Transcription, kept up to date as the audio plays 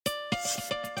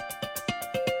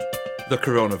The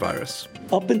coronavirus.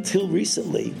 Up until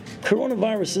recently,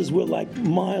 coronaviruses were like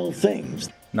mild things.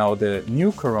 Now, the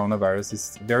new coronavirus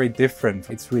is very different.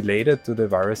 It's related to the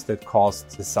virus that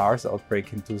caused the SARS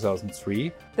outbreak in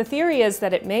 2003. The theory is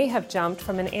that it may have jumped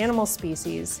from an animal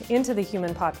species into the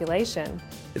human population.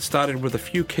 It started with a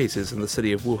few cases in the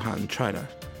city of Wuhan, China.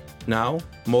 Now,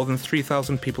 more than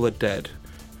 3,000 people are dead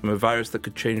from a virus that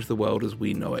could change the world as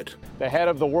we know it. The head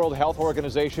of the World Health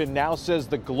Organization now says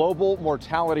the global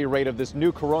mortality rate of this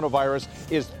new coronavirus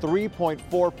is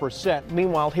 3.4%.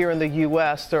 Meanwhile, here in the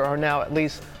U.S., there are now at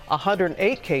least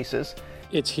 108 cases.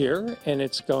 It's here, and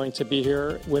it's going to be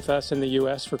here with us in the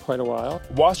U.S. for quite a while.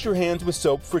 Wash your hands with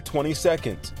soap for 20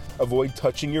 seconds. Avoid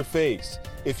touching your face.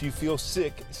 If you feel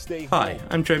sick, stay home. Hi,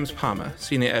 I'm James Palmer,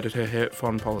 Senior Editor here at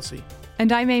Foreign Policy.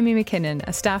 And I'm Amy McKinnon,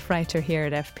 a staff writer here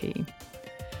at FP.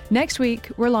 Next week,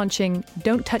 we're launching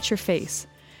Don't Touch Your Face,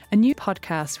 a new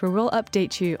podcast where we'll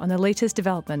update you on the latest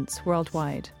developments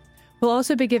worldwide. We'll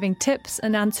also be giving tips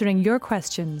and answering your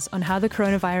questions on how the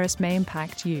coronavirus may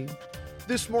impact you.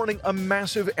 This morning, a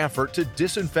massive effort to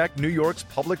disinfect New York's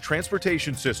public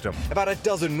transportation system. About a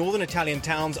dozen northern Italian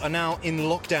towns are now in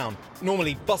lockdown.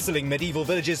 Normally bustling medieval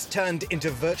villages turned into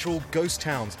virtual ghost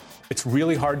towns. It's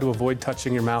really hard to avoid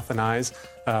touching your mouth and eyes,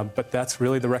 but that's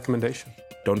really the recommendation.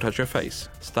 Don't Touch Your Face,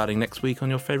 starting next week on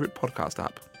your favourite podcast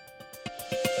app.